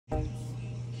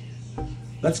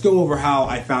let's go over how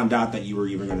I found out that you were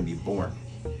even going to be born.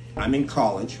 I'm in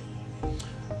college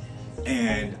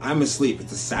and I'm asleep.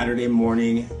 It's a Saturday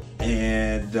morning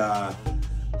and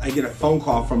I get a phone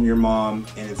call from your mom,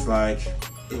 and it's like,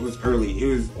 it was early.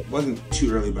 It wasn't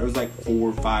too early, but it was like 4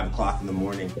 or 5 o'clock in the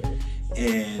morning.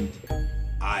 And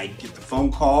I get the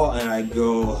phone call and I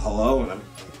go, hello, and I'm,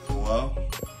 hello?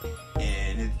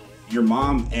 And your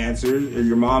mom answers, or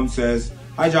your mom says,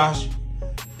 hi Josh.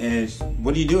 And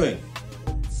what are you doing?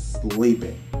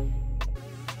 Sleeping.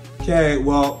 Okay,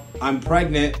 well, I'm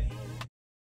pregnant.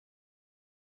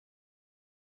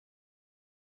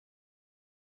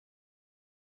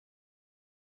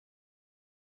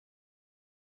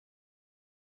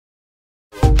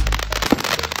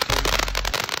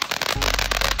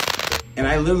 And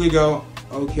I literally go,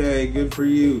 okay, good for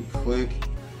you, click.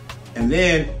 And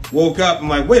then woke up, I'm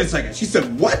like, wait a second. She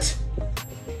said, what?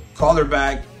 Called her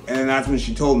back, and that's when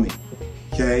she told me,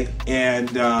 okay?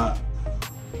 And at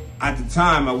the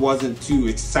time, I wasn't too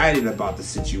excited about the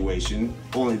situation,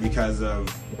 only because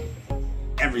of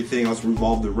everything else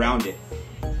revolved around it.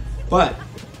 But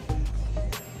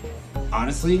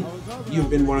honestly, you've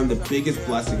been one of the biggest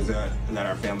blessings that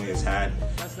our family has had,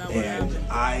 and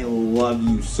I love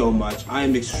you so much. I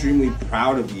am extremely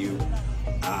proud of you.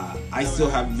 I still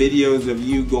have videos of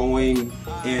you going,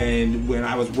 and when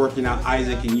I was working out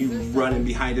Isaac and you running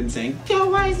behind him saying,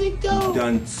 go Isaac, go! You've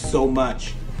done so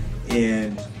much.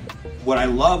 And what I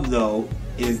love though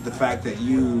is the fact that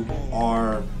you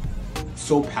are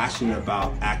so passionate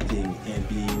about acting and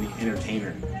being an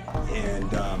entertainer.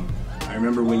 And I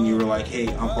remember when you were like, hey,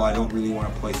 Uncle, I don't really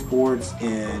want to play sports,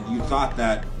 and you thought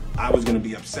that I was going to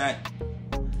be upset.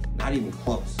 Not even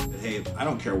close. Hey, I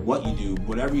don't care what you do,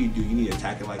 whatever you do, you need to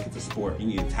attack it like it's a sport. You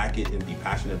need to attack it and be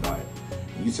passionate about it.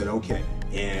 And you said, okay.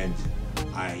 And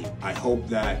I hope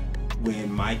that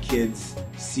when my kids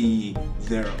see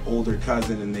their older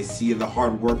cousin and they see the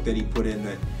hard work that he put in,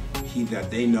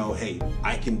 that they know, hey,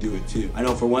 I can do it too. I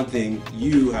know for one thing,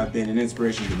 you have been an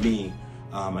inspiration to me.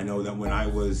 I know that when I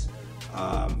was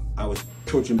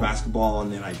coaching basketball,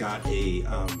 and then I got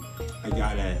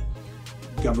a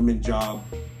government job,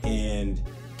 and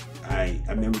I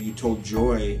remember you told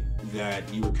Joy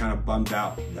that you were kind of bummed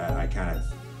out that I kind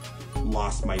of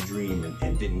lost my dream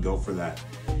and didn't go for that.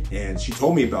 And she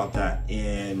told me about that,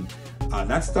 and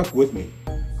that stuck with me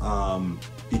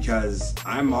because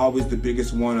I'm always the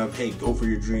biggest one of, hey, go for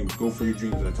your dreams, go for your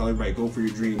dreams. And I tell everybody, go for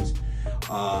your dreams.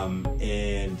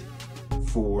 And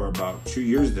for about 2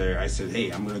 years there, I said, hey,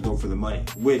 I'm gonna go for the money,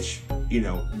 which, you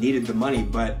know, needed the money,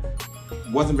 but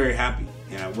wasn't very happy.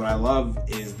 And what I love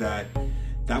is that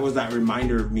was that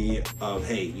reminder of me of,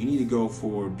 hey, you need to go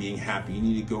for being happy. You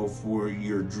need to go for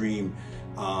your dream,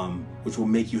 which will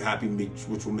make you happy,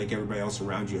 which will make everybody else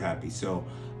around you happy. So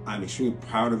I'm extremely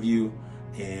proud of you.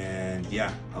 And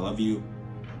yeah, I love you.